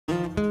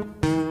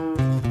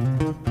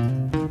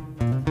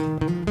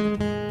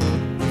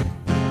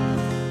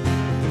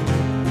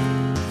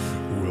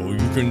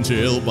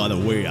tell by the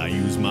way I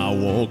use my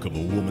walk. I'm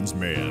a woman's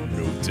man,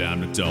 no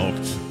time to talk.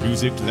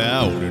 Music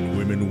loud and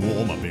women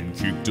warm. I've been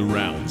kicked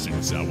around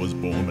since I was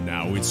born, but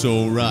now it's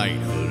alright,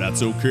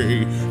 that's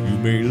okay. You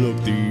may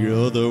look the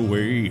other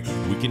way.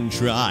 We can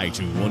try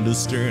to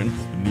understand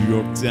the New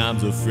York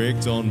Times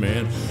effect on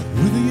man.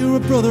 Whether you're a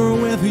brother or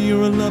whether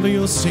you're a lover,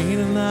 you're staying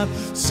alive,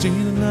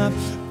 staying alive.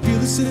 Feel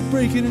the city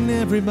breaking and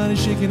everybody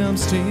shaking. I'm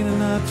staying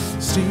alive,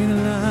 staying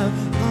alive.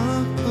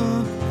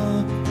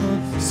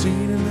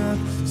 Staying alive,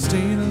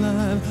 staying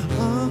alive.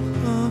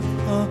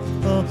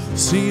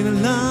 Staying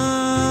alive.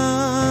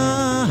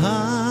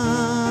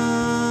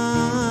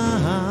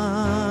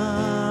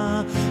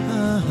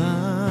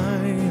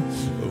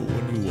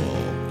 When you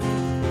walk,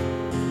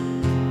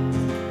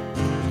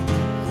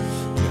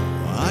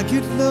 I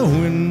get low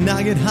and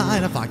I get high,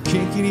 and if I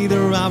can't get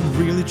either, I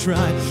really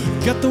try.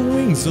 Got the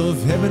wings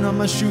of heaven on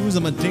my shoes.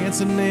 I'm a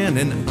dancing man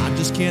and I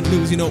just can't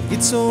lose. You know,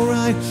 it's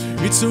alright,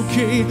 it's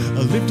okay.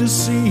 I live to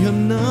see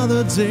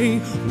another day.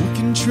 We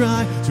can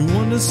try to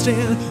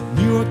understand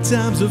New York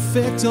Times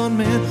effect on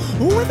man.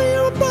 Whether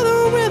you're a brother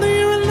or whether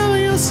you're a lover,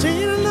 you're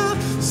staying alive,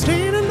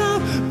 staying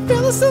alive.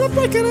 Feel the city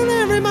breaking and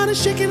everybody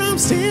shaking. I'm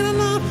staying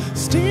alive,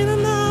 staying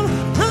alive.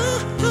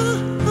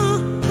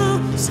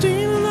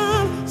 Staying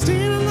alive,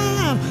 staying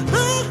alive.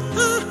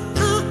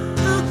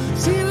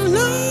 Staying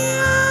alive.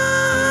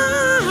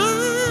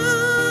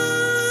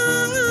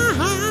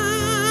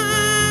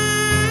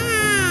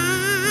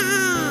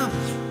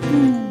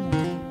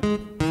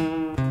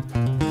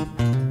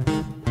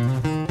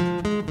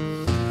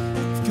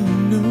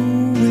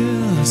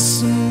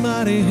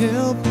 Somebody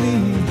help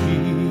me.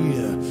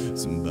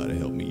 Somebody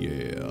help me,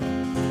 yeah.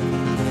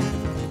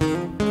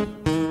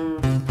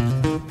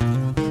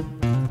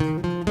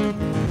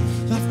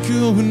 Life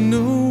going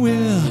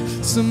nowhere.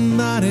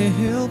 Somebody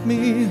help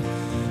me.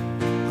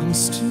 I'm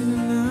still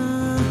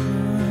alive.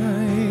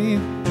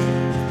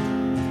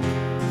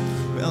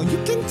 Well, you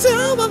can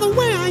tell by the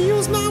way I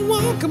use my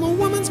walk. I'm a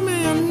woman's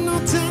man, no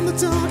time to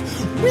talk.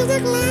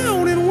 Music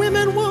loud and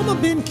women warm.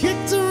 I've been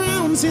kicked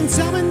around since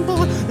I've been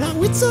born.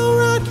 Now it's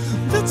alright,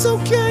 that's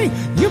okay.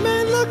 You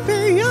may look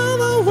the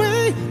other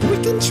way. We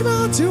can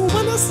try to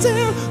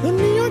understand the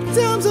New York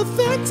Times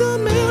effect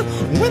on man.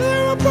 Whether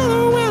you're a brother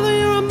or whether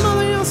you're a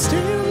mother, you're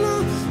staying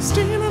alive,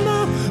 staying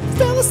alive.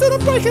 Fellas that are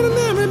breaking and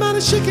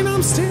everybody shaking.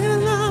 I'm staying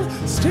alive,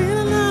 staying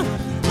alive.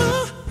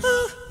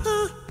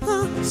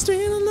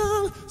 Staying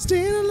alive,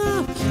 staying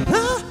alive.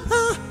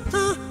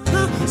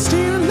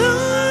 Staying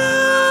alive.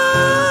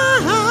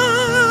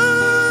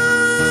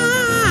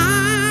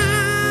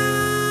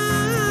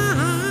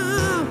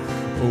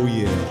 Oh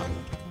yeah.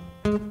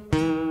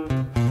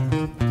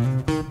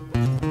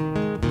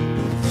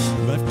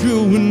 Life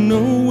going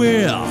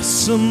nowhere.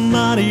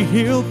 Somebody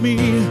help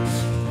me.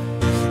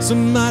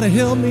 Somebody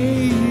help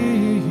me.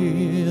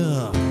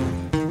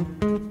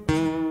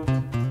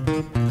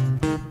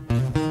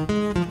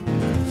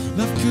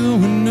 Life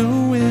going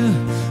nowhere.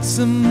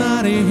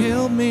 Somebody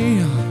help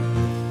me.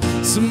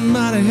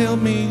 Somebody help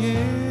me,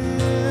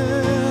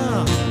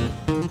 yeah.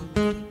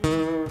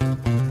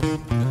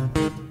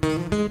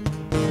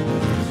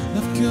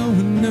 Life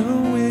going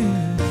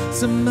nowhere.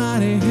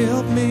 Somebody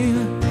help me.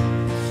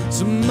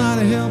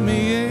 Somebody help me,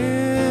 yeah.